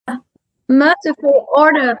merciful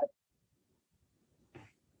order,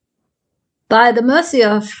 by the mercy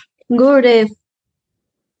of Gurudev,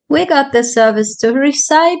 we got the service to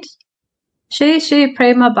recite Shri Shri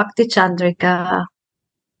Prema Bhakti Candrika.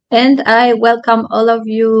 And I welcome all of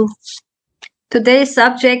you. Today's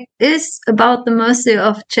subject is about the mercy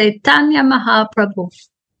of Caitanya Mahaprabhu.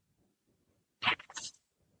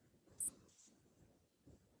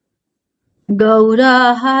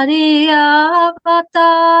 Gaura Hari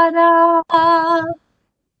Avatara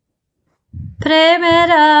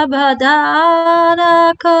Premera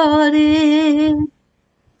Badara Kori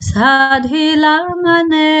Sadhila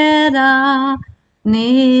Manera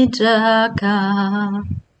Nijaka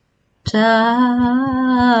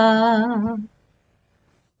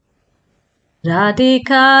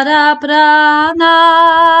Radhikara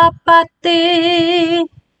Prana Pati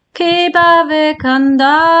Kibave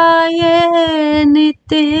Kandaye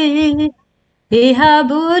Niti Iha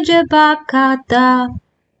Bhuja Bhakata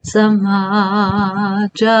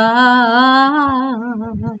Samaja.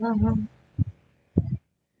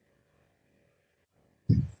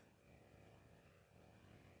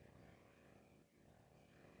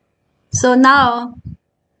 So now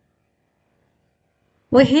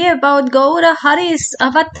we hear about Gaura Hari's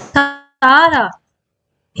avatara.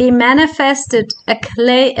 He manifested a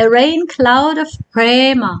rain cloud of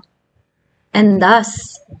Prema, and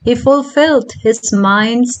thus he fulfilled his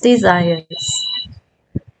mind's desires.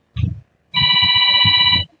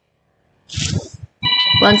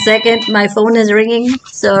 One second, my phone is ringing.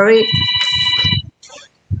 Sorry.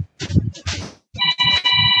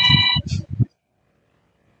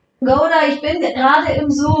 Gaura, ich bin gerade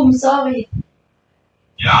im Zoom, sorry.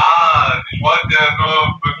 Ja, ich wollte ja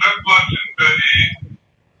nur beglückwünschen für die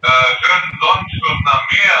schönen Sonnenstunden am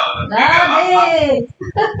Meer.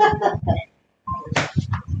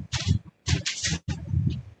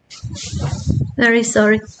 Very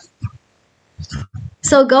sorry.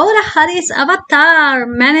 So Gaura Hari's avatar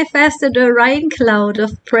manifested a rain cloud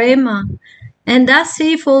of Prema, and thus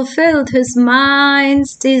he fulfilled his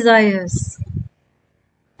mind's desires.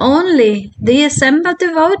 Only the assembled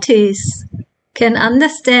devotees can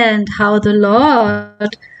understand how the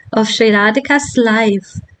Lord of Sri Radhika's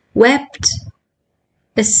life wept,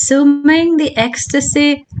 assuming the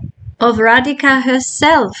ecstasy of Radhika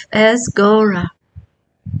herself as Gaura.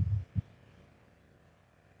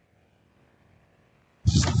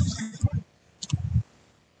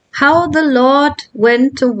 How the Lord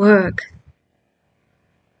went to work.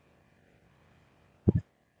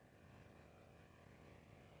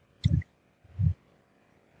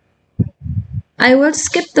 I will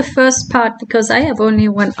skip the first part because I have only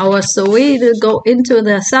 1 hour, so we will go into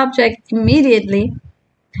the subject immediately.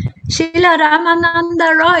 Srila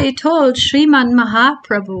Ramananda Roy told Sriman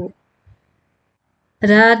Mahaprabhu,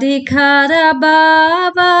 Radhikara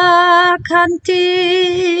Bhava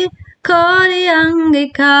Kanti Kori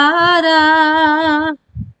Angikara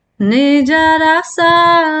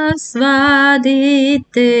Nijarasa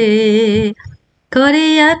Svadite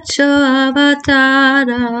Koriyacho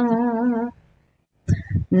Avatara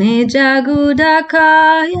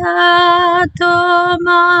Nijagudakaya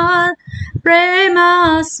Tomar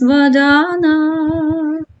Prema Smadana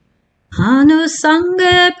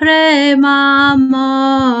Anusange Prema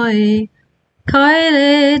Moi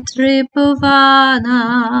Kaile Tripuvana.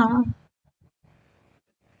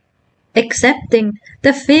 Accepting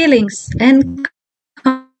the feelings and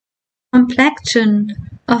complexion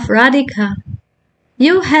of Radhika,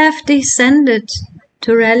 you have descended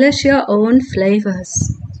to relish your own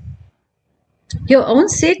flavors. Your own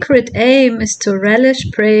secret aim is to relish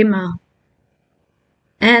Prema,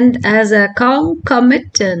 and as a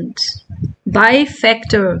concomitant,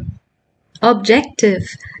 bifactor,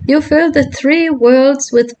 objective, you fill the 3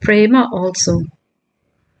 worlds with Prema also.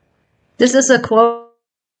 This is a quote.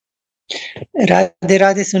 Radhe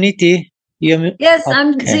Radhe Suniti. Yes, okay.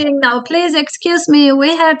 I'm seeing now. Please excuse me.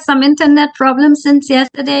 We had some internet problems since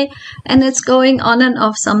yesterday, and it's going on and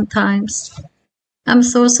off sometimes. I'm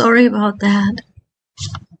so sorry about that.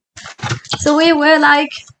 So we were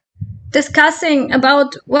discussing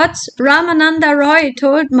about what Ramananda Roy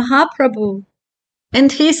told Mahaprabhu.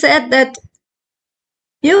 And he said that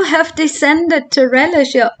you have descended to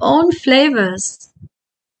relish your own flavors.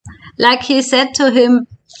 Like he said to him,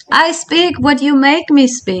 I speak what you make me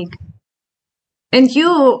speak. And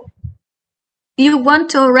you want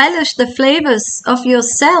to relish the flavors of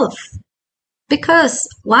yourself. Because,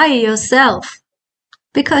 why yourself?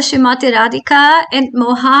 Because Srimati Radhika and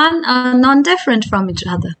Mohan are non-different from each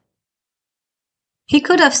other. He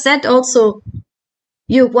could have said also,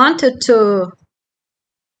 you wanted to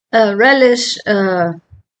relish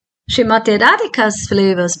Srimati Radhika's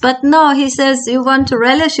flavors. But no, he says you want to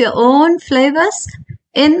relish your own flavors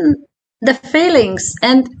in the feelings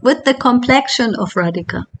and with the complexion of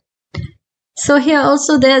Radhika. So here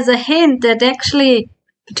also there's a hint that actually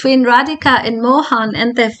between Radhika and Mohan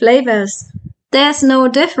and their flavors, there's no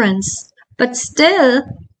difference. But still,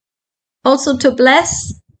 also to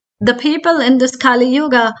bless the people in this Kali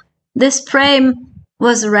Yuga, this Prema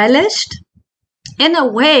was relished in a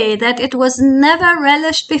way that it was never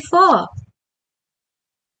relished before.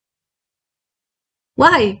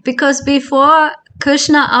 Why? Because before,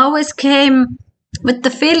 Krishna always came with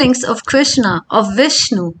the feelings of Krishna, of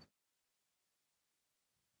Vishnu.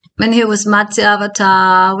 When he was Matsya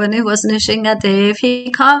Avatar, when he was Nishingadev,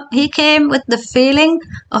 he came with the feeling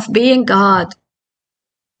of being God,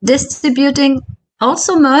 distributing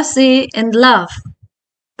also mercy and love,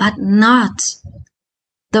 but not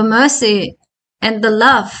the mercy and the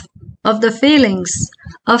love of the feelings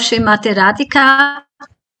of Srimati Radhika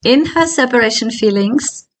in her separation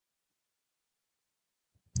feelings,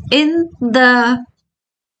 in the,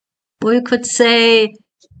 we could say,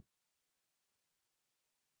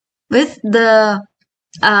 with the,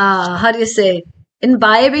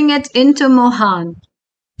 imbibing it into Mohan.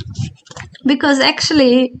 Because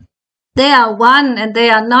actually, they are one and they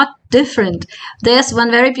are not different. There's one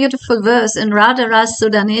very beautiful verse in Radha Ras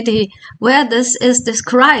Sudhanidhi where this is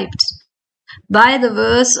described by the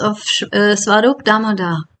verse of Swarup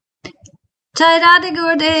Damodar. Jai Radha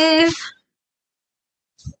Gurudev.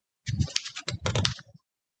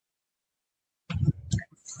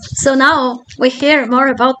 So now we hear more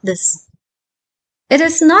about this. It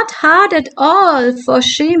is not hard at all for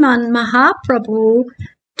Sriman Mahaprabhu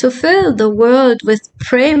to fill the world with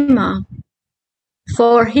Prema,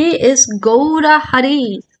 for he is Gaura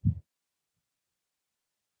Hari.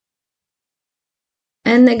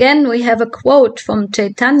 And again we have a quote from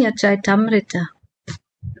Caitanya Chaitamrita.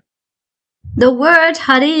 The word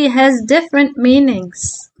Hari has different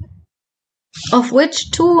meanings, of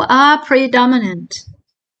which two are predominant.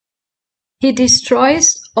 He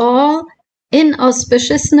destroys all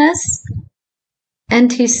inauspiciousness,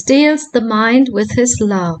 and he steals the mind with his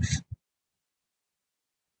love.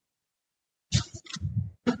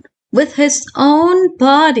 With his own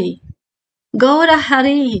body, Gaura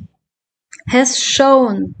Hari has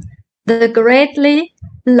shown the greatly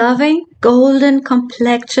loving golden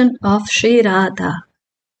complexion of Sri Radha.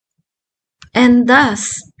 And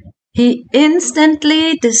thus he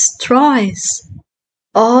instantly destroys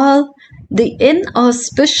all the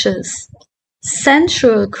inauspicious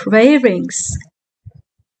sensual cravings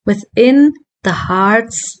within the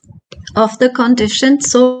hearts of the conditioned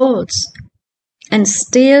souls and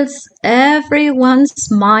steals everyone's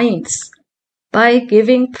minds by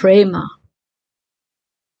giving Prema.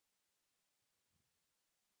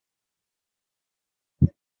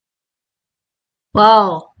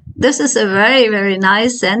 Wow, this is a very, very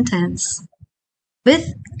nice sentence.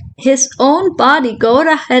 With his own body,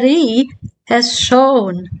 Gaura Hari has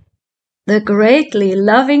shown the greatly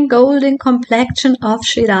loving golden complexion of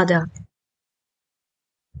Sri Radha.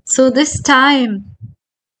 So this time,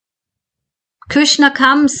 Krishna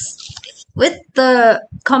comes with the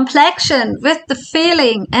complexion, with the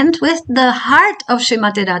feeling, and with the heart of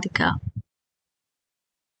Srimati Radhika.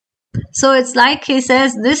 So it's like he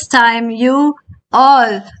says, this time you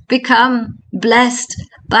all become blessed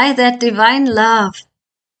by that divine love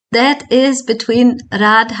that is between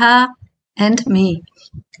Radha and me.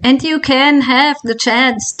 And you can have the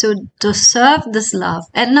chance to serve this love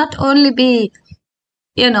and not only be,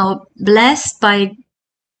 blessed by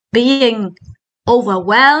being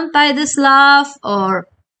overwhelmed by this love or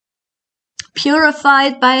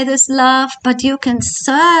purified by this love, but you can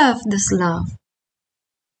serve this love.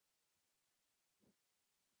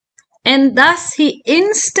 And thus he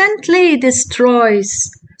instantly destroys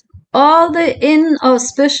all the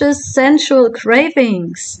inauspicious sensual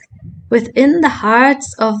cravings within the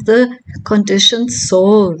hearts of the conditioned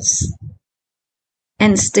souls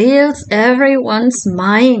and steals everyone's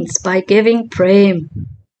minds by giving Prema.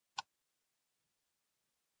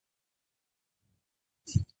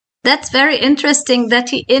 That's very interesting that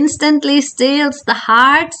he instantly steals the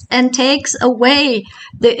hearts and takes away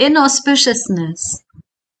the inauspiciousness.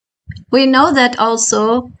 We know that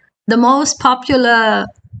also the most popular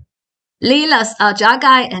Leelas are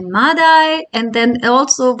Jagai and Madai, and then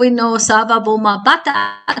also we know Sarvabhauma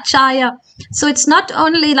Bhattacharya. So it's not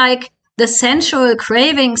only like the sensual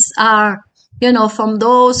cravings are, from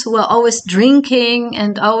those who are always drinking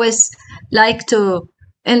and always like to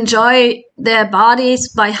enjoy their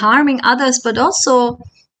bodies by harming others, but also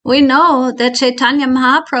we know that Caitanya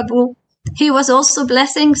Mahaprabhu he was also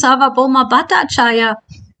blessing Sarvabhauma Bhattacharya,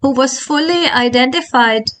 who was fully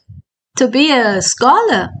identified to be a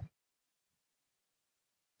scholar.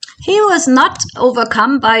 He was not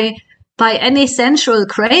overcome by any sensual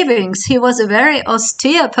cravings. He was a very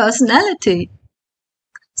austere personality.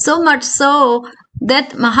 So much so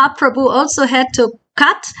that Mahaprabhu also had to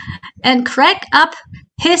cut and crack up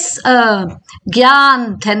his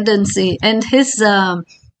gyan tendency and his, how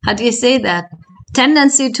do you say that,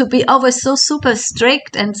 tendency to be always so super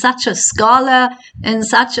strict and such a scholar and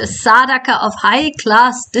such a sadhaka of high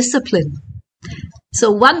class discipline.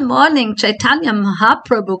 So one morning Caitanya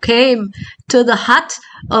Mahaprabhu came to the hut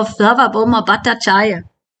of Sarvabhauma Bhattacharya,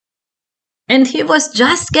 and he was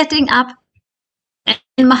just getting up,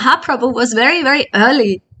 and Mahaprabhu was very, very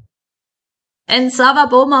early. And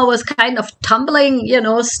Sarvabhauma was kind of tumbling,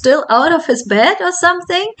 still out of his bed or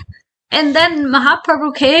something. And then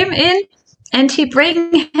Mahaprabhu came in and he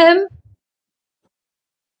bring him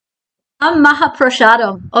a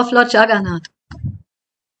Mahaprasadam of Lord Jagannath.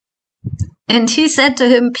 And he said to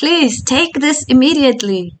him, please take this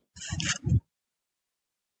immediately.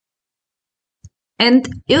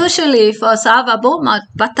 And usually for Sarvabhauma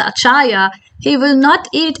Bhattacharya, he will not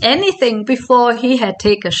eat anything before he had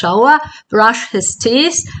take a shower, brush his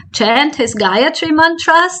teeth, chant his Gayatri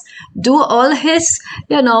mantras, do all his,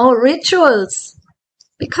 rituals.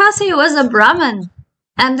 Because he was a Brahmin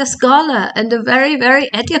and a scholar and a very,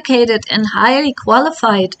 very educated and highly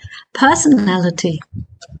qualified personality.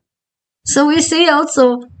 So we see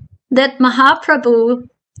also that Mahaprabhu,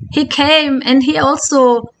 he came and he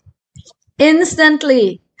also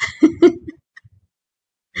instantly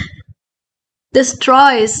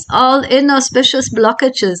destroys all inauspicious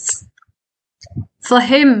blockages for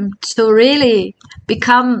him to really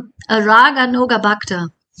become a Raga Nuga Bhakta.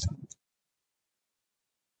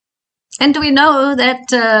 And we know that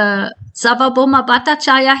Sarvabhauma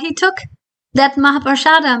Bhattacharya, he took that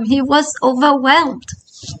Mahaprasadam, he was overwhelmed.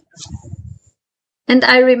 And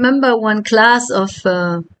I remember one class of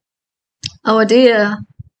our dear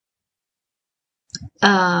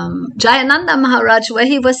Jayananda Maharaj, where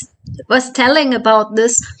he was telling about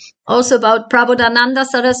this, also about Prabodhananda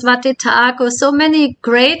Saraswati Thakur. So many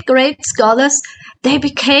great scholars, they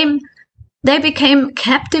became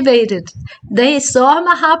captivated. They saw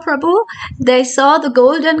Mahaprabhu, they saw the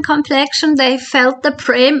golden complexion, they felt the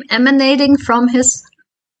prem emanating from his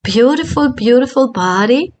beautiful, beautiful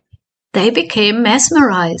body. They became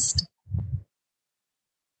mesmerized.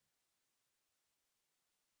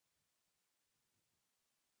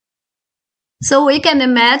 So we can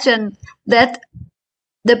imagine that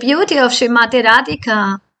the beauty of Srimati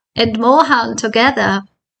Radhika and Mohan together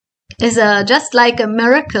is just like a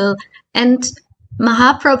miracle, and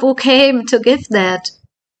Mahaprabhu came to give that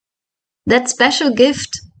special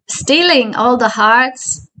gift, stealing all the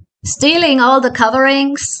hearts, stealing all the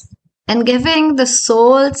coverings, and giving the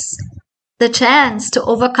souls the chance to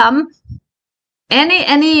overcome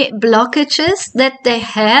any blockages that they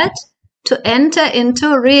had to enter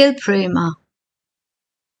into real prema.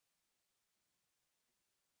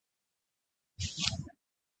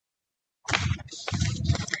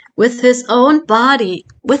 With his own body,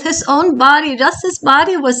 just his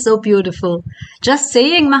body was so beautiful. Just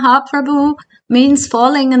seeing Mahaprabhu means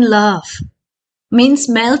falling in love, means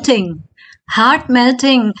melting, heart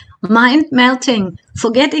melting, mind melting,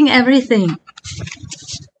 forgetting everything.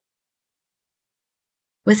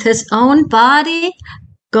 With his own body,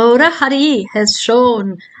 Gaura Hari has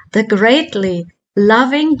shown the greatly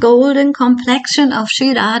loving golden complexion of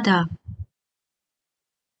Sri Radha.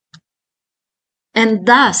 And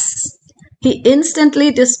thus, he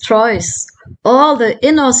instantly destroys all the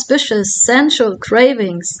inauspicious sensual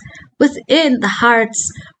cravings within the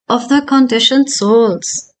hearts of the conditioned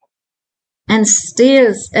souls, and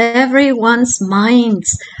steals everyone's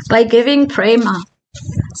minds by giving prema.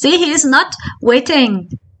 See, he is not waiting,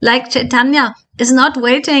 like Caitanya is not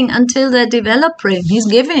waiting until they develop prema. He's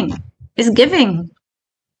giving.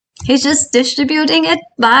 He's just distributing it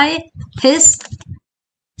by his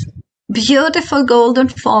beautiful golden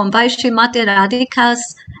form, by Srimati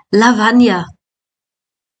Radhika's lavanya,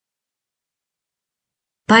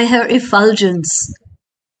 by her effulgence.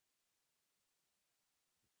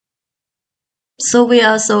 So we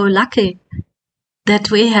are so lucky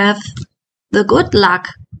that we have the good luck.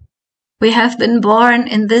 We have been born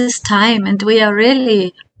in this time, and we are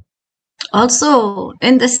really also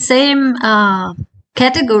in the same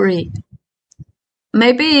category.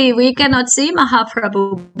 Maybe we cannot see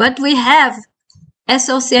Mahaprabhu, but we have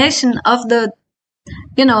association of the,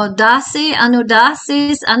 Dasi,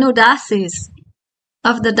 Anudasis.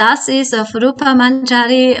 of the dasis of Rupa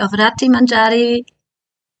Manjari, of Rati Manjari,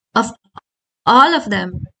 of all of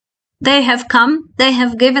them. They have come, they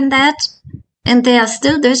have given that, and they are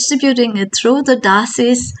still distributing it through the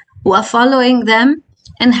dasis who are following them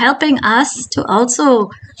and helping us to also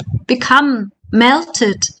become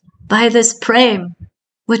melted by this prema,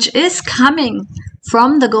 which is coming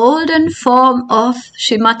from the golden form of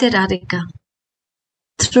Srimati Radhika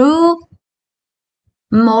through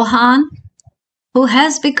Mohan, who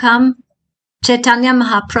has become Caitanya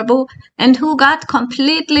Mahaprabhu and who got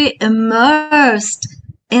completely immersed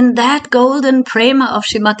in that golden prema of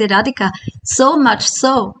Srimati Radhika, so much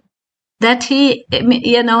so that he,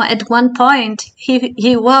 at one point,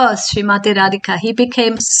 he was Srimati Radhika. He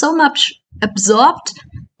became so much absorbed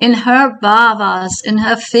in her bhavas, in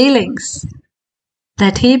her feelings,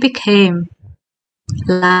 that he became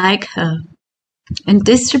like her. And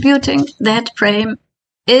distributing that prema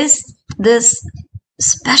is this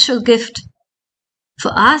special gift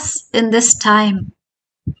for us in this time.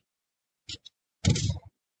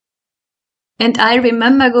 And I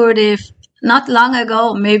remember, Gurudev, not long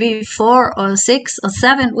ago, maybe 4 or 6 or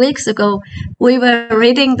 7 weeks ago, we were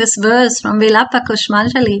reading this verse from Vilapa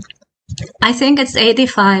Kushmanjali. I think it's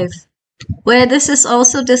 85, where this is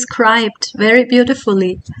also described very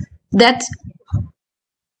beautifully, that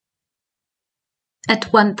at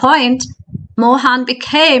one point, Mohan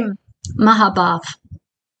became Mahabhav.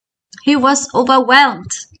 He was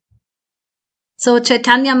overwhelmed. So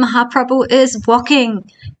Caitanya Mahaprabhu is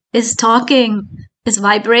walking, is talking, is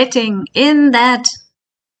vibrating in that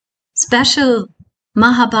special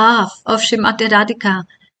Mahabhav of Srimati Radhika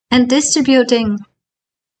and distributing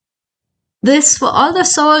this for all the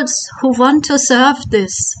souls who want to serve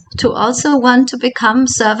this, to also want to become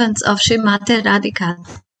servants of Srimati Radhika,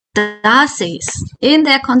 dasis, in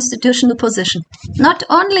their constitutional position. Not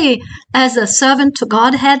only as a servant to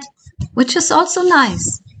Godhead, which is also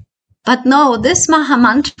nice, but no, this Maha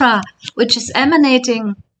Mantra, which is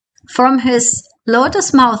emanating from his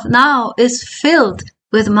lotus mouth now, is filled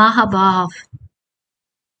with Mahabhav.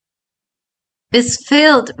 Is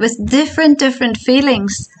filled with different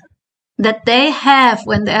feelings that they have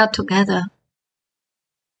when they are together.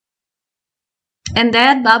 And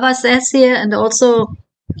that Baba says here, and also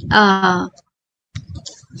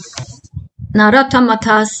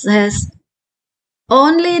Narottamata says,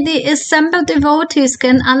 only the assembled devotees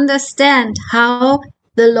can understand how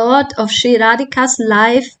the Lord of Sri Radhika's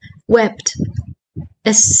life wept,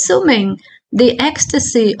 assuming the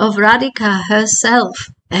ecstasy of Radhika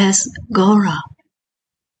herself as Gaura.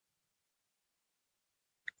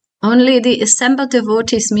 Only the assembled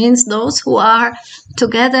devotees means those who are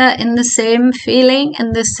together in the same feeling,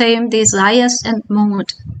 in the same desires and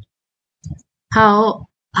mood. How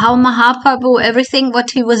Mahaprabhu, everything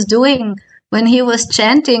what he was doing when he was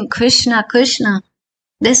chanting Krishna, Krishna,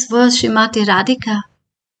 this was Srimati Radhika.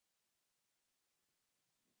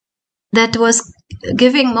 That was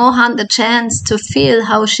giving Mohan the chance to feel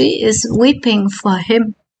how she is weeping for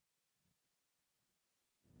him.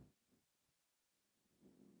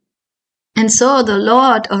 And so the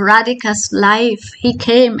Lord of Radhika's life, he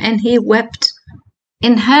came and he wept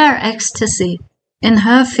in her ecstasy, in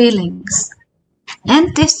her feelings,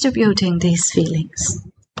 and distributing these feelings.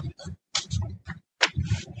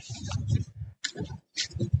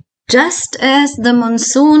 Just as the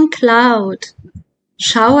monsoon cloud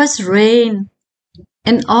showers rain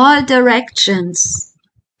in all directions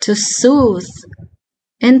to soothe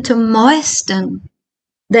and to moisten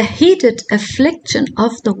the heated affliction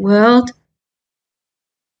of the world,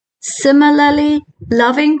 similarly,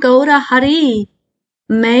 loving Gaura Hari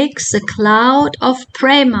makes a cloud of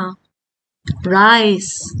Prema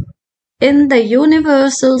rise in the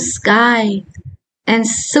universal sky and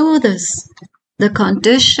soothes the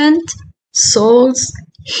conditioned soul's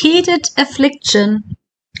heated affliction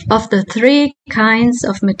of the 3 kinds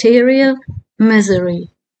of material misery,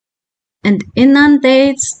 and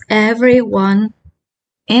inundates everyone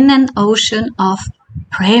in an ocean of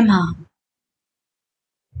Prema.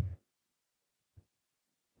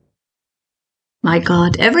 My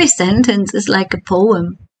God, every sentence is like a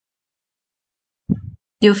poem.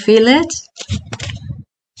 You feel it?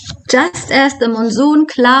 Just as the monsoon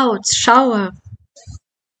clouds shower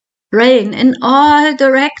rain in all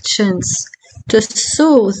directions to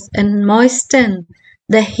soothe and moisten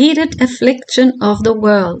the heated affliction of the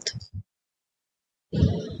world.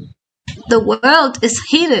 The world is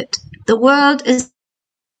heated. The world is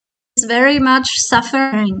very much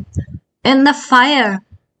suffering in the fire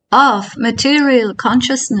of material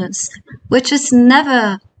consciousness, which is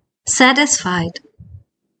never satisfied.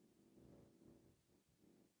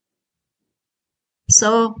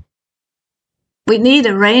 So we need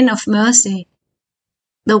a rain of mercy.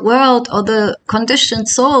 The world, or the conditioned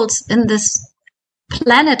souls in this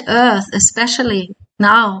planet Earth, especially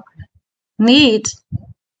now, need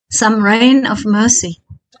some rain of mercy.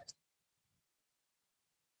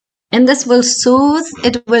 And this will soothe,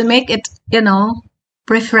 it will make it,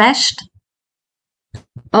 refreshed.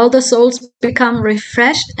 All the souls become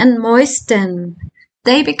refreshed and moistened.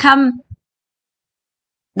 They become,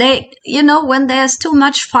 when there's too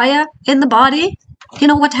much fire in the body, you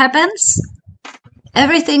know what happens?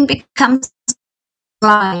 Everything becomes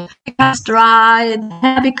dry. The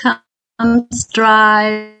hair becomes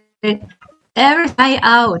dry. Everything dry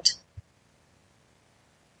out.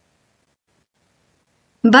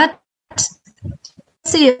 But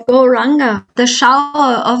see, Gauranga, the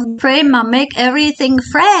shower of Prema, make everything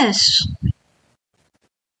fresh.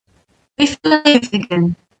 We feel alive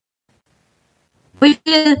again. We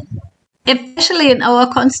feel, especially in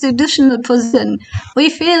our constitutional position, we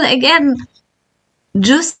feel again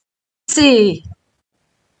juicy.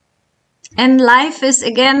 And life is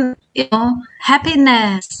again,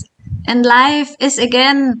 happiness. And life is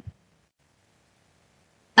again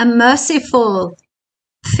a merciful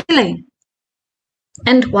feeling.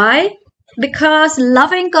 And why? Because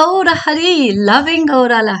loving Gaura Hari,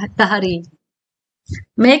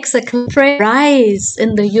 makes a flame rise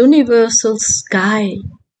in the universal sky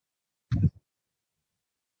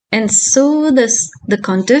and soothes the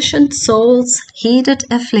conditioned soul's heated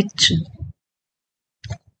affliction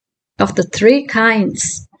of the three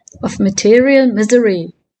kinds of material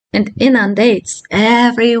misery and inundates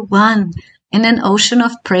everyone in an ocean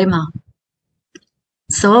of prema.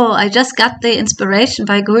 So I just got the inspiration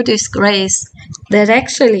by Guru's grace that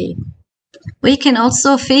actually we can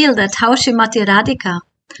also feel that how Srimati Radhika,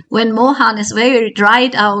 when Mohan is very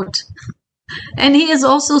dried out, and he is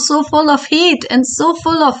also so full of heat and so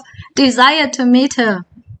full of desire to meet her,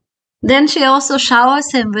 then she also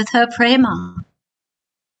showers him with her prema.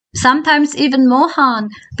 Sometimes even Mohan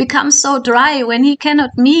becomes so dry when he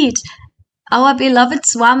cannot meet our beloved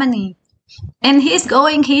Swamini. And he's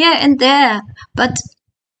going here and there, but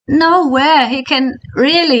nowhere he can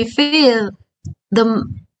really feel the,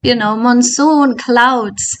 monsoon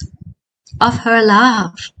clouds of her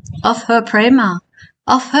love, of her prema,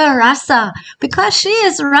 of her rasa, because she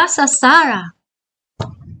is rasa sara.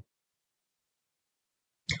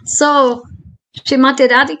 So Srimati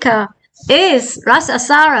Radhika is rasa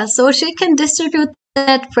sara, so she can distribute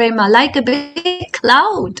that prema like a big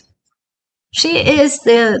cloud. She is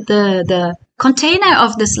the container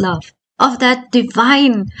of this love, of that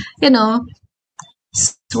divine,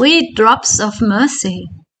 sweet drops of mercy.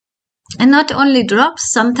 And not only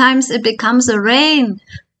drops, sometimes it becomes a rain,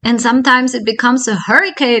 and sometimes it becomes a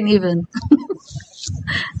hurricane even.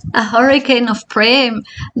 A hurricane of prema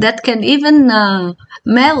that can even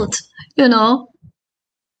melt,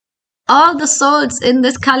 all the souls in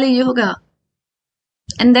this Kali Yuga.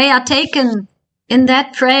 And they are taken in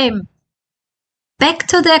that prema back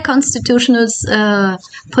to their constitutional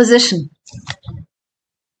position.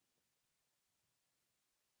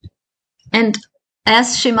 And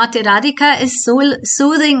as Srimati Radhika is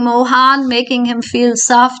soothing Mohan, making him feel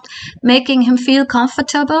soft, making him feel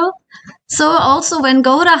comfortable, so also when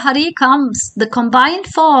Gaura Hari comes, the combined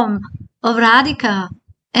form of Radhika,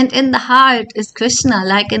 and in the heart is Krishna,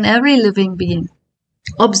 like in every living being,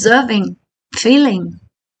 observing, feeling.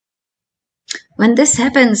 When this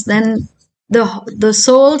happens, then the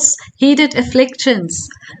soul's heated afflictions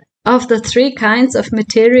of the three kinds of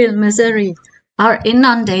material misery are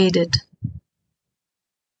inundated.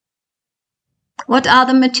 What are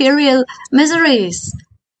the material miseries?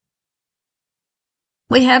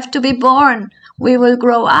 We have to be born. We will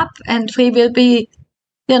grow up and we will be,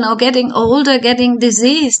 getting older, getting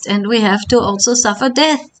diseased, and we have to also suffer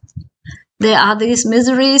death. There are these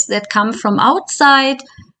miseries that come from outside,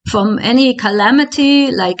 from any calamity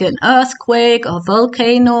like an earthquake or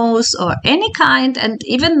volcanoes or any kind. And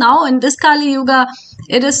even now in this Kali Yuga,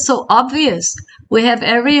 it is so obvious. We have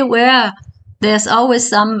everywhere, there's always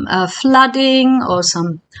some flooding or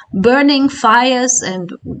some burning fires, and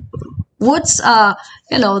woods are,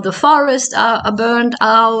 the forests are burned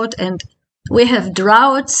out, and we have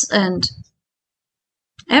droughts, and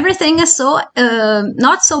everything is so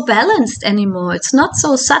not so balanced anymore. It's not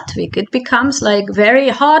so sattvic. It becomes like very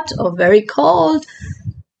hot or very cold.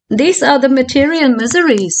 These are the material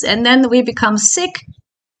miseries. And then we become sick.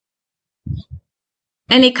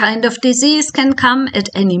 Any kind of disease can come at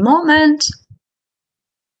any moment.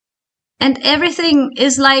 And everything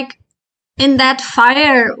is like in that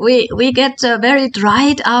fire. We get very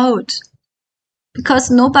dried out.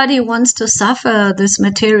 because nobody wants to suffer this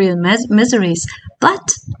material miseries.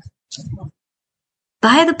 But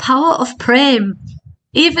by the power of Prema,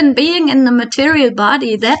 even being in the material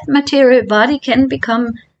body, that material body can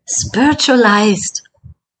become spiritualized.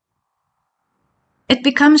 It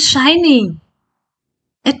becomes shiny.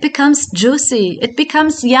 It becomes juicy. It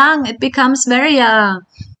becomes young. It becomes very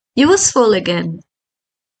useful again.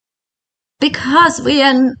 Because we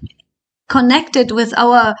are connected with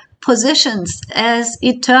our positions as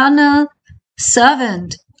eternal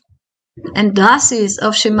servant and dasis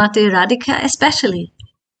of Srimati Radhika especially.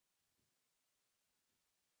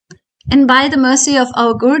 And by the mercy of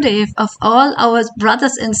our Gurudev, of all our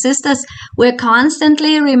brothers and sisters, we're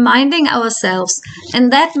constantly reminding ourselves.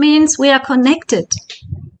 And that means we are connected.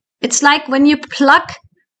 It's like when you plug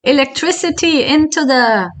electricity into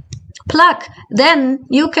the plug, then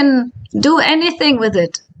you can do anything with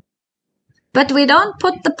it. But we don't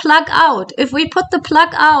put the plug out. If we put the plug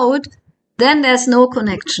out, then there's no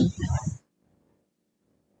connection.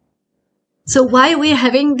 So why we're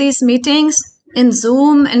having these meetings in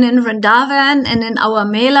Zoom and in Vrindavan and in our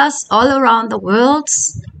melas all around the world?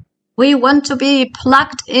 We want to be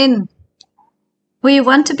plugged in. We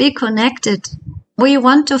want to be connected. We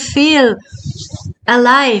want to feel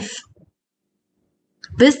alive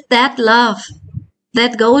with that love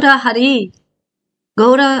that Gaura Hari,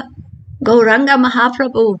 Gauranga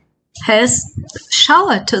Mahaprabhu has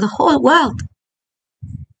showered to the whole world.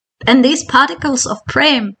 And these particles of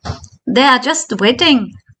Prema, they are just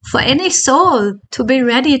waiting for any soul to be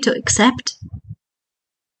ready to accept.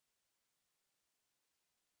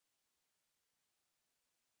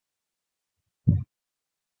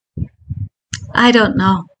 I don't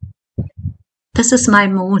know. This is my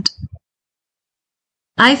mood.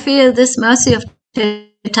 I feel this mercy of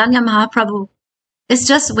Caitanya Mahaprabhu is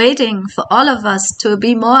just waiting for all of us to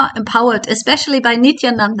be more empowered, especially by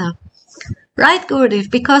Nityananda. Right, Gurudev?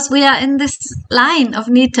 Because we are in this line of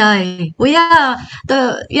Nitai. We are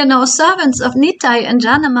the, servants of Nitai and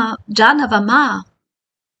Janavama.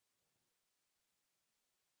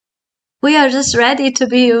 We are just ready to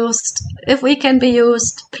be used. If we can be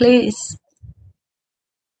used, please.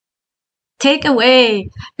 Take away,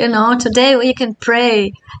 today we can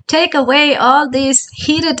pray. Take away all these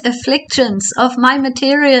heated afflictions of my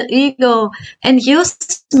material ego and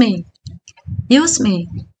use me. Use me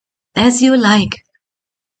as you like.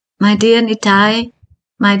 My dear Nitai,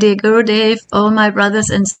 my dear Gurudev, all my brothers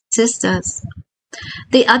and sisters.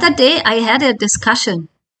 The other day I had a discussion.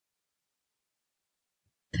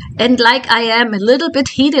 And like I am a little bit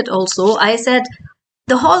heated also, I said,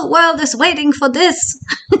 the whole world is waiting for this.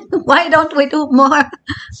 Why don't we do more?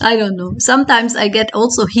 I don't know. Sometimes I get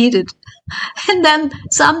also heated. And then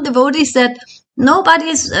some devotee said,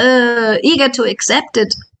 nobody's eager to accept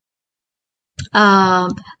it.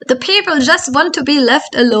 The people just want to be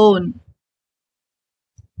left alone.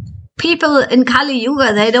 People in Kali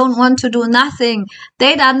Yuga, they don't want to do nothing.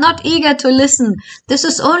 They are not eager to listen. This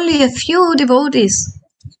is only a few devotees.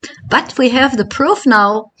 But we have the proof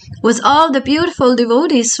now with all the beautiful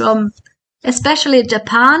devotees from especially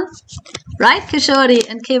Japan, right, Kishori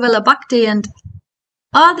and Kevala Bhakti and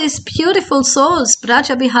all these beautiful souls,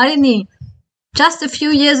 Braja Biharini. Just a few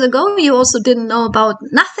years ago, you also didn't know about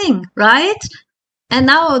nothing, right? And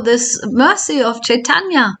now this mercy of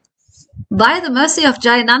Caitanya, by the mercy of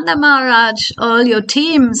Jayananda Maharaj, all your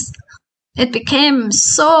teams, it became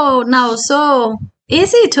so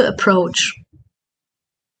easy to approach.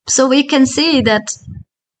 So we can see that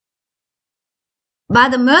by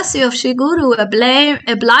the mercy of Shri Guru, a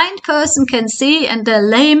blind person can see and a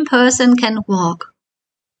lame person can walk.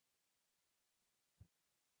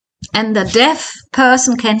 And the deaf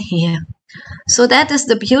person can hear. So that is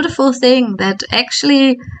the beautiful thing, that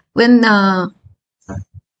actually when a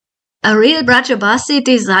real Brajabasi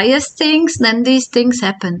desires things, then these things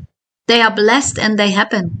happen. They are blessed and they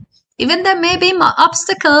happen. Even there may be more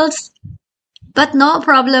obstacles, but no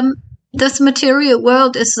problem. This material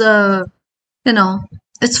world is,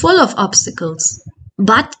 it's full of obstacles.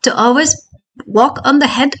 But to always walk on the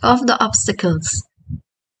head of the obstacles.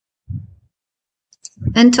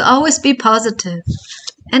 And to always be positive.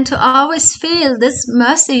 And to always feel this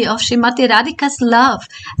mercy of Srimati Radhika's love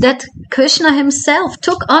that Krishna himself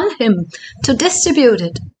took on him to distribute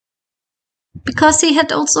it. Because he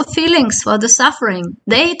had also feelings for the suffering.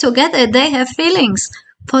 They together, they have feelings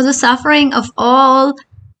for the suffering of all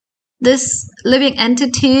these living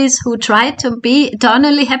entities who try to be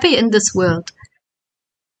eternally happy in this world.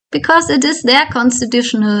 Because it is their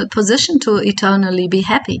constitutional position to eternally be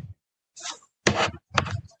happy.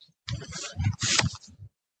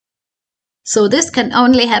 So this can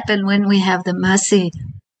only happen when we have the mercy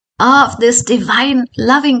of this divine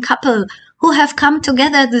loving couple who have come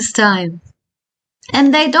together this time.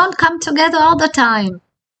 And they don't come together all the time.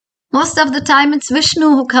 Most of the time it's Vishnu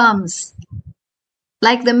who comes,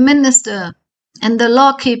 like the minister and the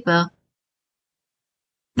lawkeeper.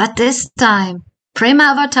 But this time, Prema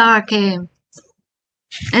Avatar came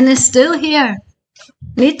and is still here.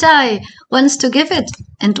 Nitai wants to give it,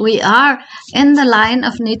 and we are in the line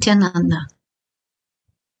of Nityananda.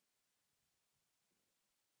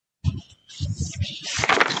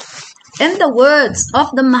 In the words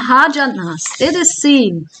of the Mahajanas, it is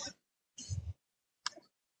seen,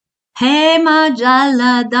 Hema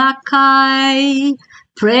Jaladakai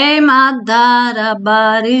Prema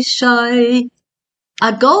Darabarishoi.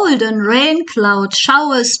 A golden rain cloud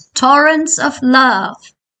showers torrents of love.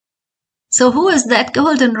 So who is that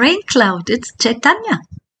golden rain cloud? It's Caitanya.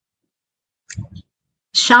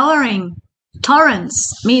 Showering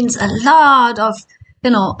torrents means a lot of,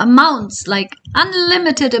 amounts, like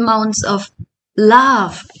unlimited amounts of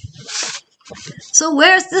love. So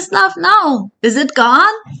where's this love now? Is it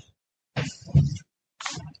gone?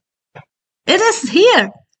 It is here.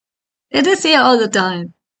 It is here all the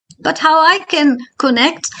time. But how I can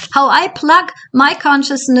connect, how I plug my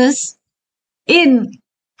consciousness in,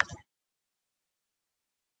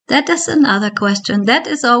 that is another question. That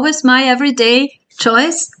is always my everyday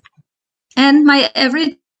choice and my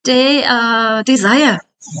everyday desire.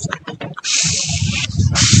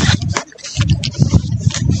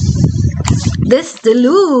 This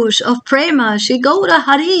deluge of Prema, Shigoda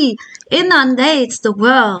Hari, inundates the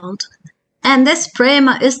world. And this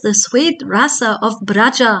Prema is the sweet rasa of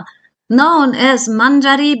Braja, known as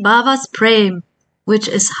Manjari Bhava's Prem, which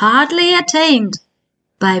is hardly attained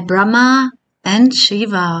by Brahma and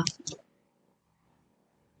Shiva.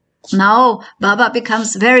 Now Baba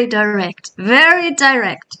becomes very direct, very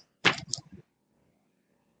direct.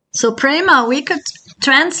 So Prema, we could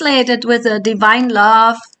translate it with a divine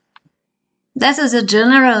love. That is a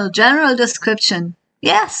general description.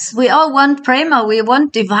 Yes, we all want Prema, we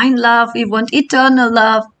want divine love, we want eternal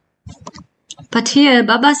love. But here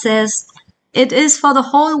Baba says, it is for the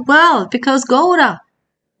whole world, because Gaura,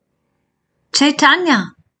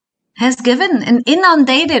 Caitanya, has given and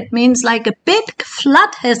inundated, means like a big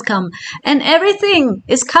flood has come and everything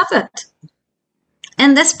is covered.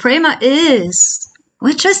 And this Prema is,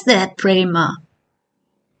 which is that Prema?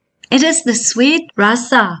 It is the sweet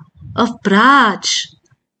rasa of Braj,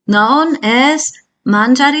 known as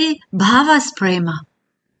Manjari Bhava's Prema.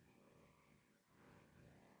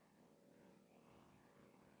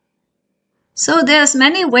 So there's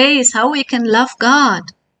many ways how we can love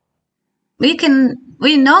God.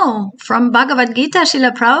 We know from Bhagavad Gita,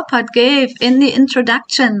 Srila Prabhupada gave in the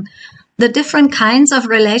introduction the different kinds of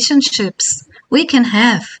relationships we can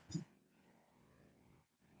have.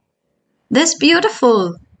 This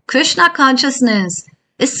beautiful Krishna consciousness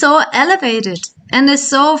is so elevated and is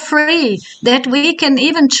so free that we can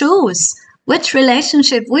even choose which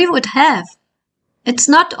relationship we would have. It's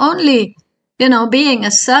not only, being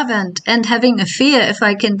a servant and having a fear if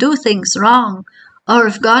I can do things wrong or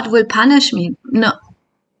if God will punish me. No,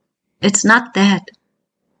 it's not that.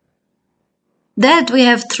 That we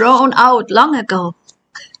have thrown out long ago.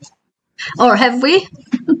 Or have we?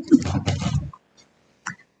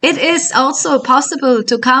 It is also possible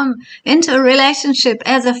to come into a relationship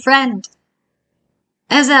as a friend,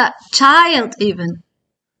 as a child even,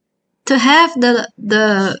 to have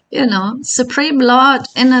the Supreme Lord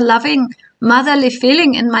in a loving motherly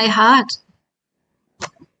feeling in my heart,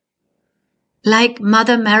 like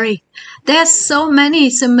Mother Mary. There's so many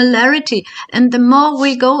similarity, and the more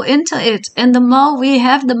we go into it, and the more we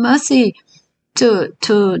have the mercy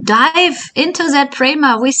to dive into that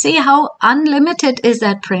Prema, we see how unlimited is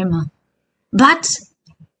that Prema. But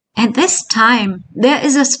at this time, there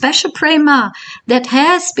is a special Prema that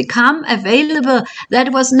has become available,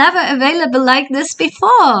 that was never available like this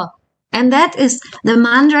before. And that is the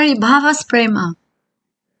Manjari Bhava's Prema.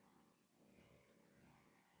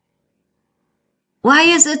 Why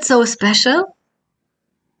is it so special?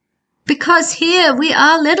 Because here we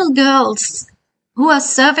are little girls who are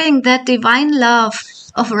serving that divine love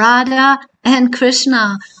of Radha and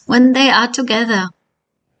Krishna when they are together.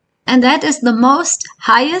 And that is the most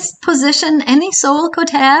highest position any soul could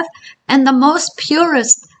have, and the most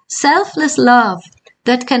purest, selfless love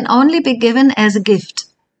that can only be given as a gift.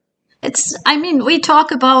 We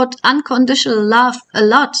talk about unconditional love a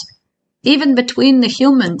lot, even between the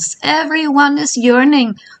humans. Everyone is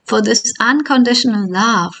yearning for this unconditional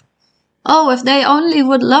love. Oh, if they only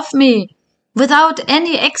would love me without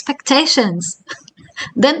any expectations.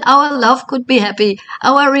 then our love could be happy.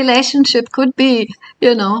 Our relationship could be,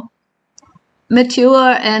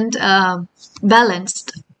 mature and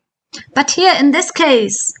balanced. But here in this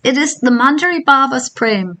case, it is the Manjari Bhava's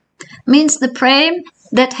Prem, means the Prem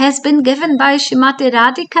that has been given by Srimati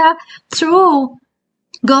Radhika through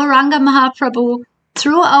Gauranga Mahaprabhu,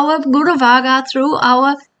 through our Guru Varga, through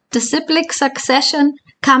our disciplic succession,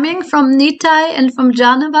 coming from Nitai and from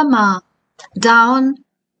Janavama down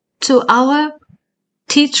to our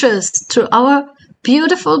teachers, to our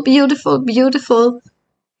beautiful, beautiful, beautiful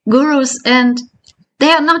gurus. And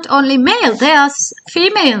they are not only male, they are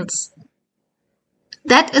females.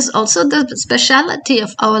 That is also the speciality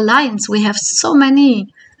of our lines. We have so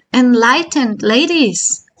many enlightened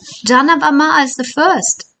ladies. Janavama is the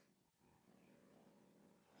first.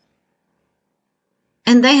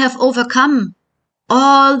 And they have overcome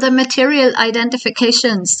all the material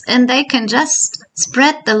identifications, and they can just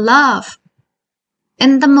spread the love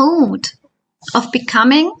in the mood of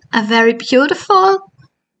becoming a very beautiful,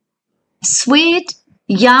 sweet,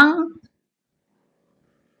 young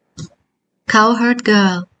cowherd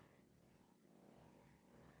girl.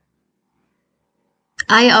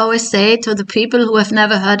 I always say to the people who have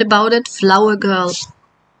never heard about it, flower girl.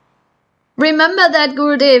 Remember that,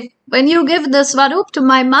 Gurudev, when you give the Swarup to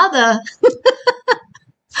my mother,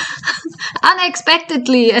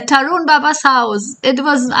 unexpectedly at Tarun Baba's house. It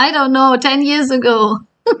was, 10 years ago.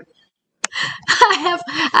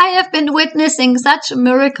 I have been witnessing such a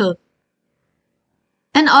miracle.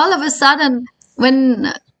 And all of a sudden,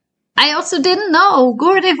 when I also didn't know,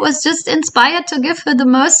 Gurudev was just inspired to give her the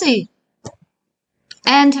mercy.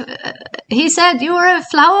 And he said, you are a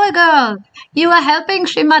flower girl. You are helping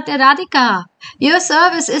Srimati Radhika. Your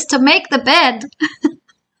service is to make the bed.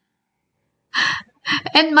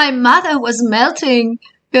 And my mother was melting.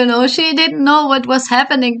 She didn't know what was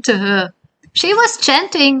happening to her. She was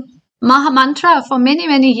chanting Mahamantra for many,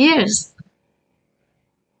 many years.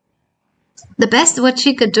 The best what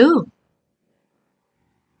she could do.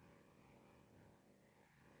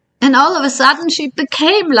 And all of a sudden she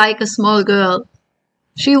became like a small girl.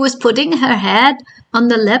 She was putting her head on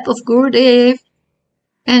the lap of Gurudev.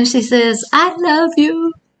 And she says, I love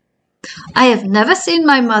you. I have never seen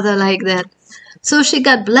my mother like that. So she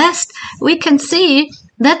got blessed. We can see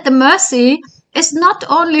that the mercy is not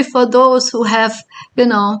only for those who have,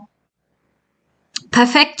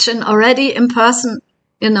 perfection already in person.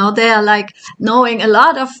 They are like knowing a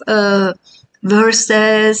lot of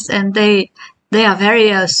verses, and they are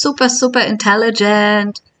very super, super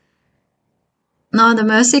intelligent. No, the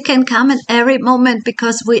mercy can come at every moment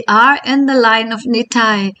because we are in the line of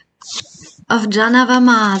Nitai, of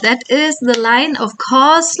Janavama. That is the line of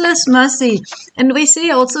causeless mercy. And we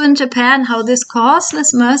see also in Japan how this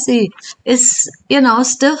causeless mercy is,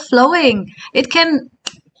 still flowing. It can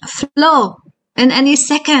flow in any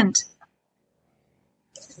second.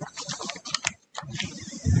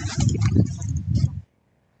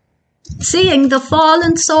 Seeing the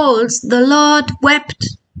fallen souls, the Lord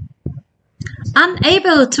wept.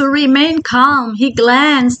 Unable to remain calm, he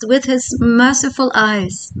glanced with his merciful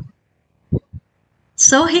eyes.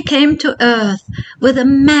 So he came to earth with a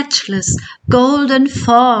matchless golden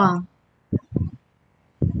form.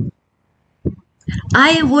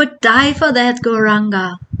 I would die for that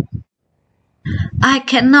Gauranga. I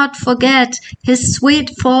cannot forget his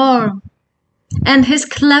sweet form and his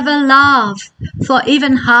clever laugh for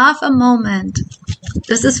even half a moment.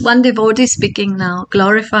 This is one devotee speaking now,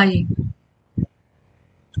 glorifying.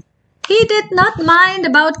 He did not mind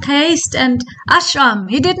about caste and ashram.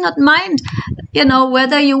 He did not mind,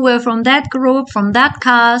 whether you were from that group, from that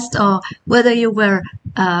caste, or whether you were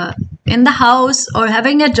in the house or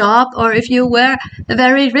having a job, or if you were a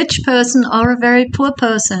very rich person or a very poor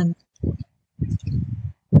person.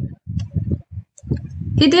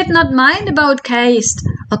 He did not mind about caste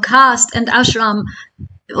and ashram,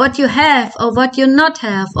 what you have or what you not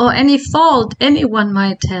have, or any fault anyone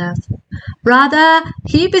might have. Rather,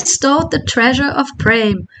 he bestowed the treasure of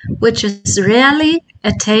Prem, which is rarely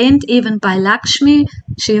attained even by Lakshmi,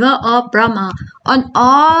 Shiva or Brahma, on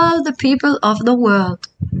all the people of the world.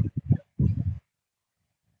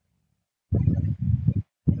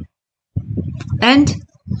 And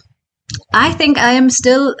I think I am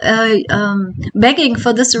still begging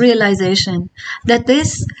for this realization that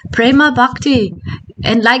this Prema Bhakti,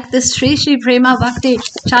 and like this Sri Prema Bhakti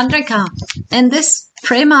Candrika, and this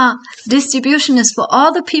Prema distribution is for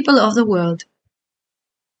all the people of the world.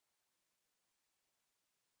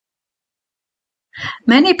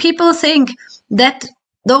 Many people think that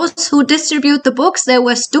those who distribute the books, they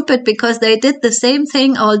were stupid because they did the same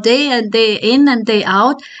thing all day and day in and day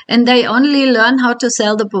out, and they only learn how to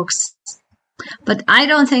sell the books. But I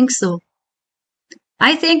don't think so.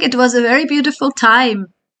 I think it was a very beautiful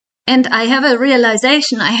time, and I have a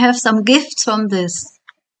realization, I have some gifts from this.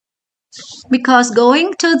 Because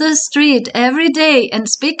going to the street every day and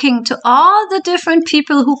speaking to all the different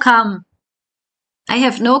people who come, I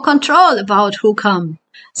have no control about who come.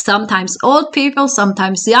 Sometimes old people,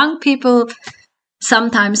 sometimes young people,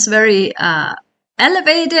 sometimes very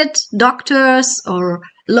elevated doctors or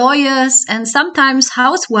lawyers, and sometimes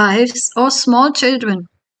housewives or small children.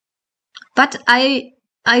 But I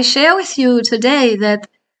share with you today that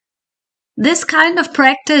this kind of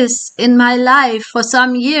practice in my life, for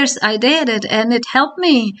some years I did it, and it helped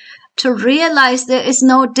me to realize there is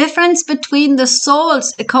no difference between the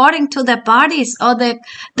souls according to their bodies or their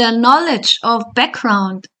knowledge of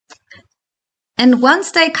background. And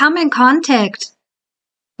once they come in contact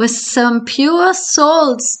with some pure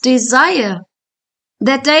soul's desire,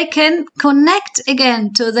 that they can connect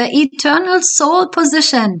again to the eternal soul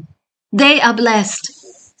position, they are blessed.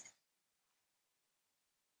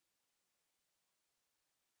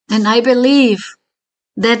 And I believe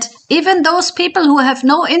that even those people who have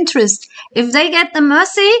no interest, if they get the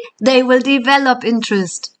mercy, they will develop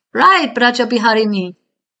interest. Right, Braja Biharini?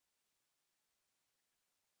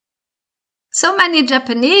 So many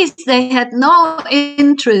Japanese, they had no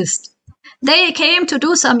interest. They came to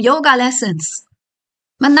do some yoga lessons.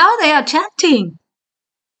 But now they are chanting.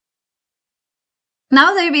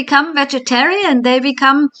 Now they become vegetarian. They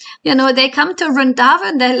become, they come to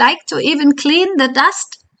Vrindavan. They like to even clean the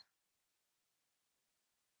dust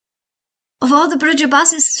of all the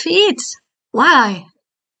Brajabasi's feet. Why?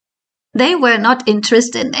 They were not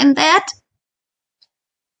interested in that.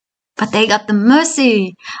 But they got the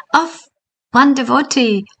mercy of one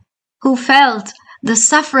devotee who felt the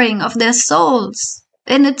suffering of their souls.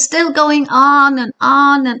 And it's still going on and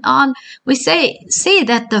on and on. We see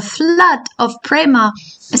that the flood of Prema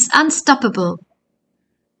is unstoppable.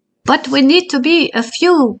 But we need to be a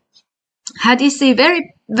few,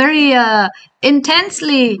 very, very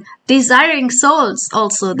intensely desiring souls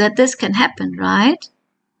also that this can happen, right?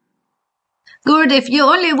 Gurudev, you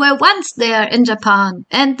only were once there in Japan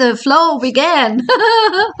and the flow began.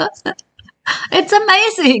 It's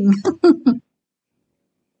amazing.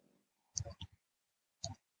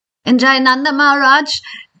 And Jayananda Maharaj,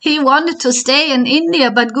 he wanted to stay in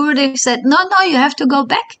India, but Gurudev said, no, you have to go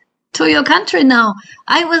back to your country now.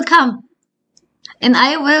 I will come and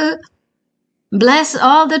I will bless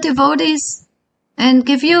all the devotees and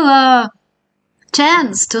give you a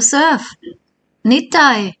chance to serve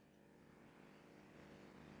Nitai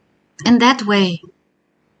in that way.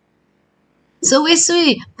 So we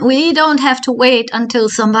see, we don't have to wait until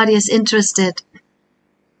somebody is interested.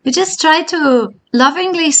 We just try to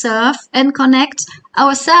lovingly serve and connect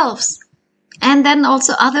ourselves. And then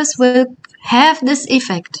also others will have this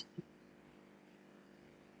effect.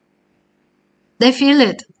 They feel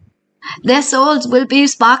it. Their souls will be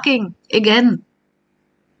sparking again.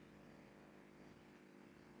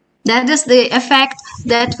 That is the effect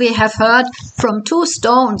that we have heard from two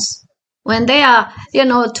stones. When they are,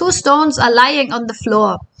 two stones are lying on the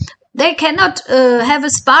floor. They cannot have a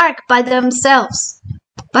spark by themselves.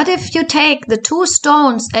 But if you take the two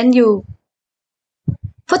stones and you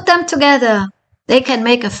put them together, they can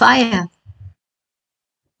make a fire.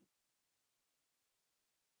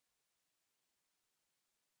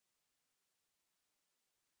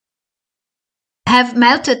 Have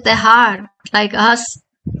melted their heart like us.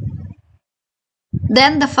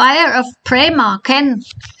 Then the fire of Prema can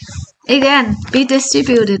again be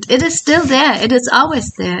distributed. It is still there. It is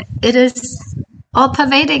always there. It is all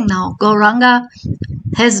pervading now. Gauranga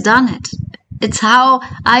has done it. It's how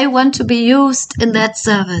I want to be used in that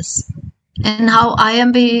service, and how I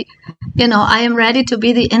am I am ready to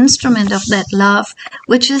be the instrument of that love,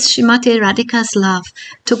 which is Srimati Radhika's love,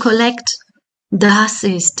 to collect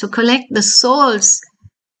dasis, to collect the souls.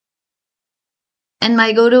 And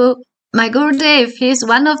my Gurudev, he is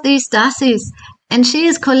one of these dasis, and she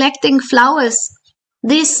is collecting flowers,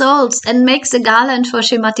 these souls, and makes a garland for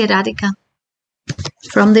Srimati Radhika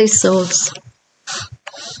from these souls.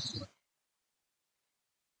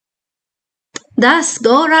 Thus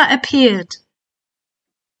Gaura appeared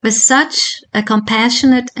with such a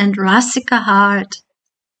compassionate and rasika heart,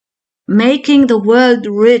 making the world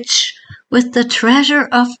rich with the treasure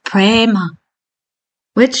of Prema,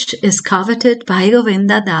 which is coveted by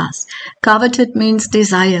Govinda Das. Coveted means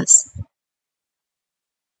desires.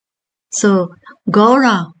 So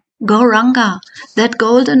Gaura, Gauranga, that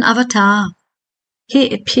golden avatar,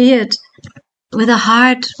 he appeared with a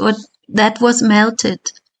heart that was melted,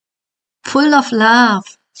 full of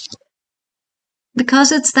love,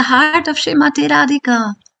 because it's the heart of Srimati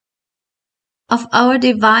Radhika, of our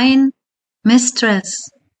divine mistress,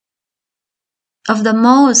 of the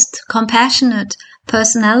most compassionate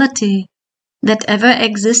personality that ever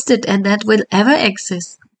existed and that will ever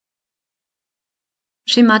exist.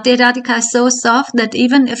 Srimati Radhika is so soft that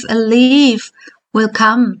even if a leaf will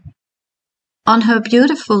come on her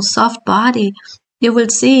beautiful soft body, you will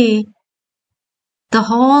see the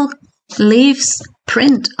whole leaf's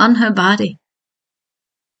print on her body.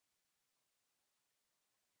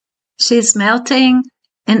 She is melting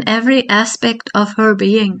in every aspect of her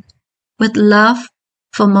being, with love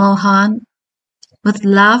for Mohan, with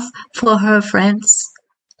love for her friends,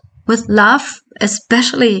 with love,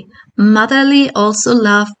 especially motherly also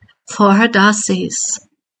love for her dasis.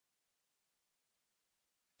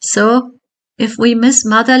 So, if we miss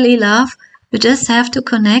motherly love, we just have to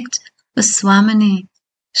connect with Swamini.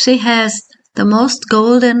 She has the most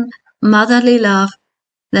golden motherly love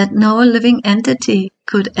that no living entity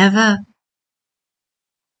could ever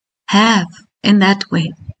have in that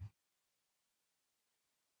way.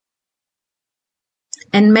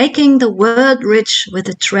 And making the world rich with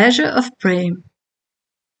the treasure of Prema.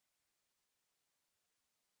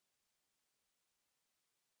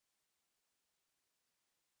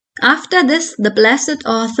 After this, the blessed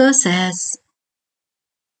author says,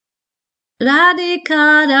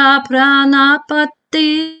 Radhikara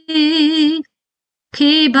pranapati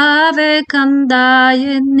ki bhave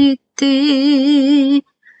kandaye niti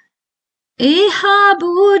iha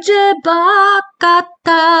bhuje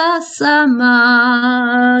bhakata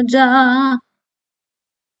samaja.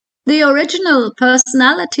 The original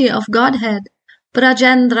personality of Godhead,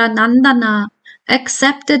 Brajendra Nandana,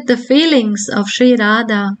 accepted the feelings of Sri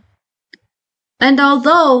Radha. And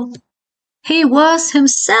although he was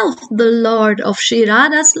himself the Lord of Sri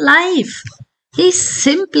Radha's life, he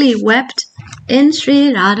simply wept in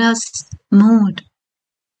Sri Radha's mood.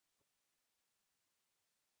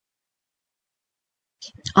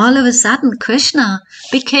 All of a sudden, Krishna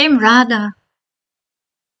became Radha.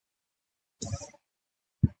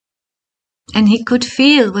 And he could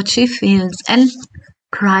feel what she feels and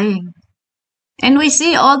crying. And we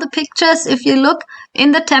see all the pictures, if you look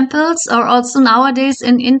in the temples or also nowadays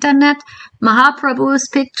in internet, Mahaprabhu's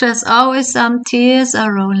pictures, always some tears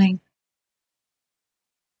are rolling.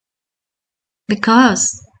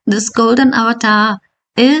 Because this golden avatar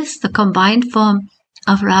is the combined form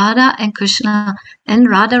of Radha and Krishna, and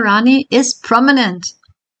Radharani is prominent.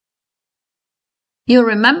 You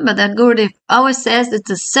remember that Gurudev always says it's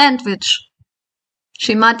a sandwich.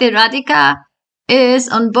 Srimati Radhika is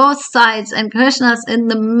on both sides and Krishna's in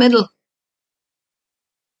the middle.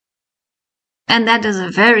 And that is a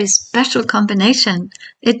very special combination.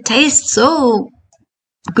 It tastes so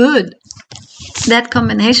good. That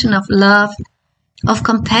combination of love, of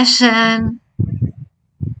compassion,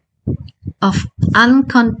 of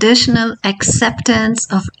unconditional acceptance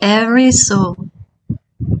of every soul.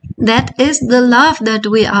 That is the love that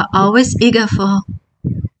we are always eager for.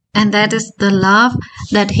 And that is the love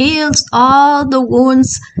that heals all the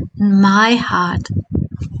wounds in my heart.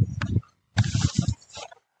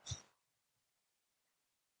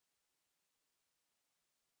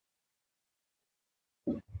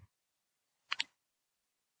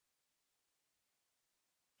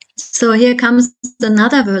 So here comes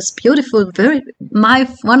another verse, beautiful,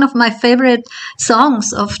 one of my favorite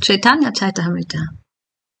songs of Caitanya Charitamrita.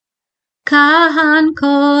 Kahan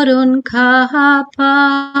korun kaha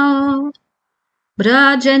pao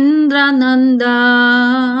Brajendra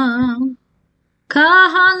Nanda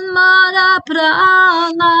Kahan mara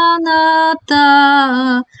prananata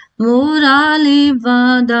Murali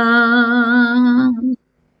vada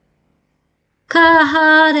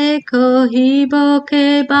Kahare kohibo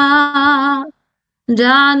keba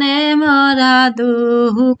Jane mara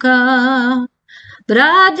duka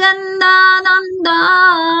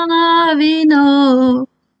Brajandanandana vino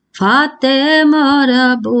fate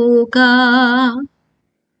mora buka.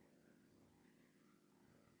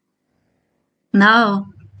 Now,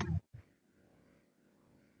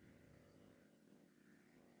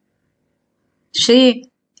 Sri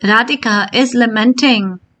Radhika is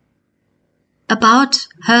lamenting about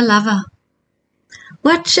her lover.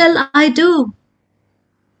 What shall I do?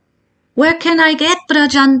 Where can I get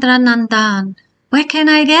Brajendra Nandan? Where can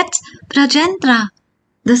I get Brajendra,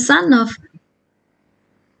 the son of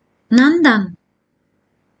Nandan?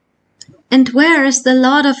 And where is the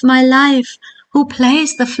Lord of my life who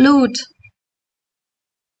plays the flute?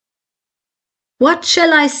 What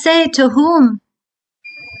shall I say to whom?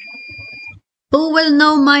 Who will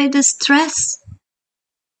know my distress?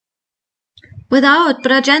 Without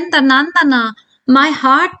Brajendra Nandana, my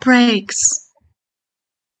heart breaks.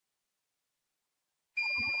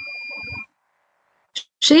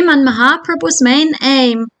 Sriman Mahaprabhu's main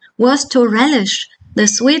aim was to relish the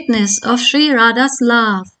sweetness of Sri Radha's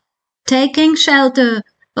love, taking shelter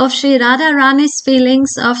of Sri Radharani's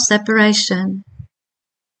feelings of separation.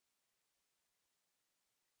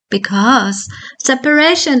 Because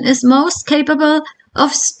separation is most capable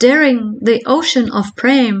of stirring the ocean of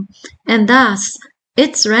Prema, and thus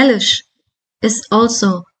its relish is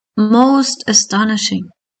also most astonishing.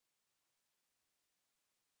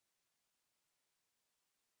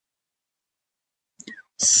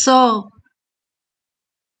 So,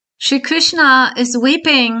 Shri Krishna is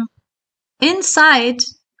weeping inside,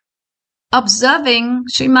 observing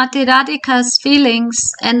Srimati Radhika's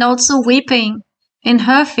feelings and also weeping in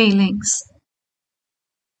her feelings.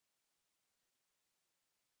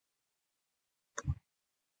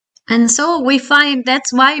 And so we find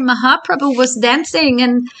that's why Mahaprabhu was dancing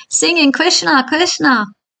and singing Krishna, Krishna.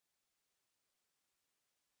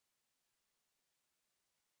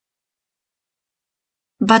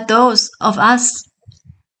 But those of us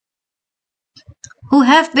who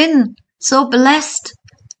have been so blessed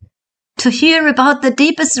to hear about the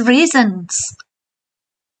deepest reasons,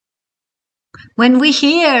 when we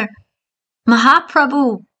hear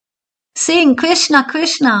Mahaprabhu sing Krishna,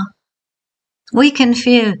 Krishna, we can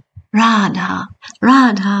feel Radha,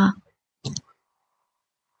 Radha.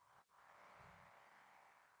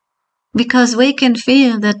 Because we can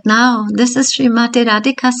feel that now this is Srimati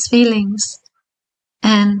Radhika's feelings,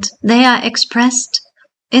 and they are expressed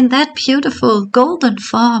in that beautiful golden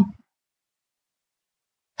form.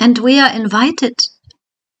 And we are invited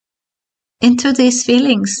into these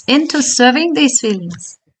feelings, into serving these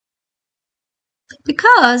feelings.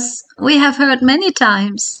 Because we have heard many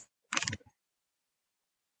times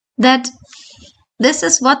that this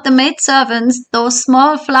is what the maidservants, those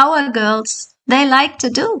small flower girls, they like to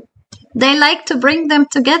do. They like to bring them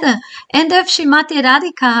together. And if Srimati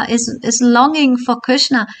Radhika is longing for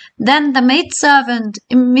Krishna, then the maidservant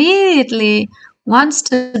immediately wants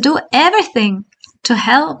to do everything to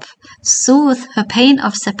help soothe her pain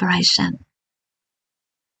of separation.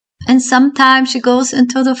 And sometimes she goes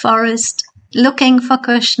into the forest looking for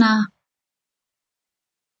Krishna.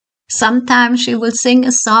 Sometimes she will sing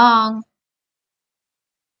a song,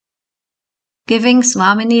 giving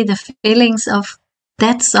Swamini the feelings of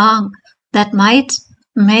that song that might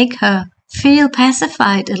make her feel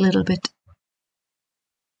pacified a little bit.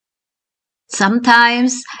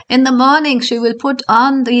 Sometimes in the morning she will put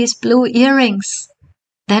on these blue earrings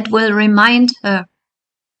that will remind her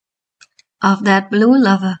of that blue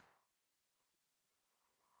lover.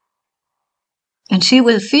 And she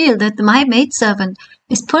will feel that my maidservant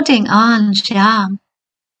is putting on shyam,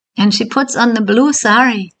 and she puts on the blue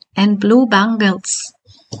sari and blue bangles.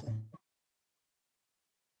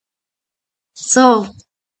 So,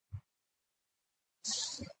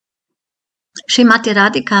 Srimati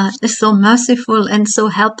Radhika is so merciful and so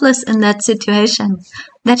helpless in that situation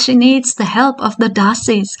that she needs the help of the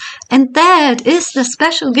dasis. And that is the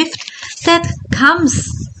special gift that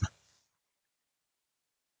comes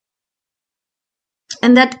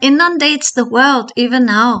and that inundates the world even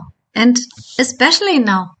now, and especially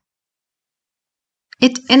now.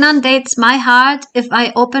 It inundates my heart if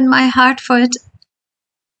I open my heart for it.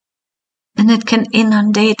 And it can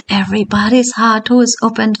inundate everybody's heart who is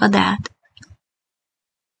open for that.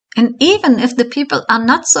 And even if the people are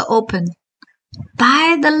not so open,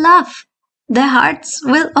 by the love, their hearts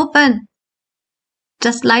will open.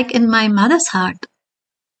 Just like in my mother's heart.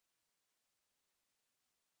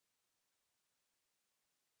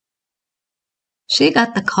 She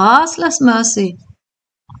got the causeless mercy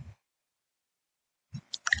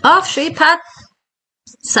of Shripad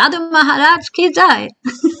Sadhu Maharaj ki jai.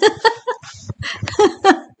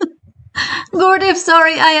 Gurudev,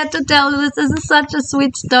 sorry I had to tell you, this is such a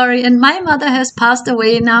sweet story, and my mother has passed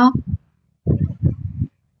away now.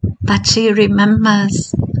 But she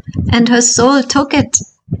remembers, and her soul took it.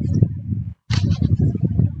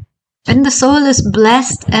 And the soul is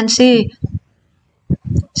blessed, and she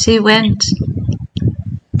went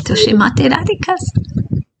to Srimati Radhika's.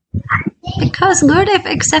 Because Gurudev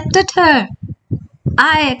accepted her.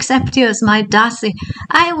 I accept you as my dasi.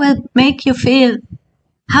 I will make you feel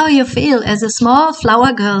how you feel as a small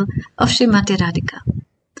flower girl of Srimati Radhika.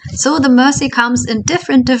 So the mercy comes in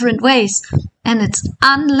different ways, and it's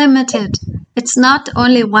unlimited. It's not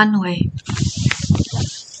only one way.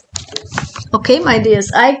 Okay, my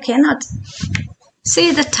dears, I cannot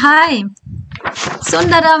see the time.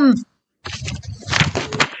 Sundaram,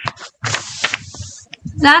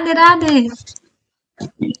 Radhe Radhe.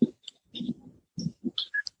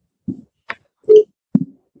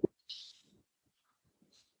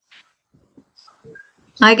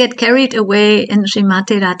 I get carried away in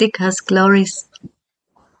Srimati Radhika's glories.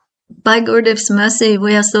 By Gurudev's mercy,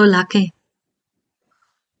 we are so lucky.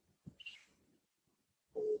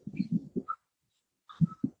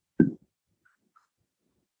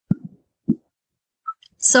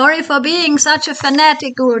 Sorry for being such a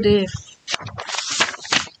fanatic, Gurudev.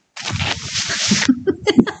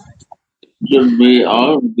 Should we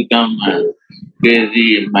all become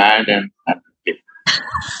crazy, mad, and fanatic?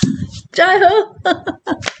 Jai Ho!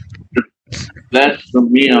 That's for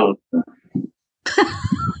me also.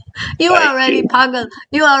 You are already pagal.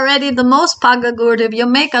 You are already the most pagal, Gurudev. You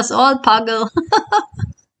make us all pagal.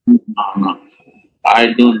 No.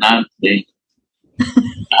 I do not think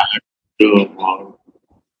I do more.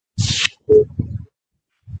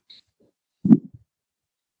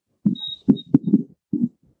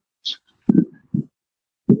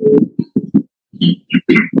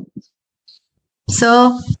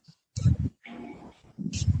 So,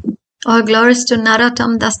 all glories to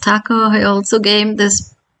Narottam Das Thakur, who also gave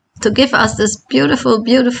this, to give us this beautiful,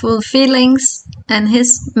 beautiful feelings and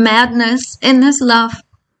his madness in his love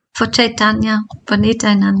for Caitanya, for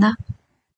Nityananda.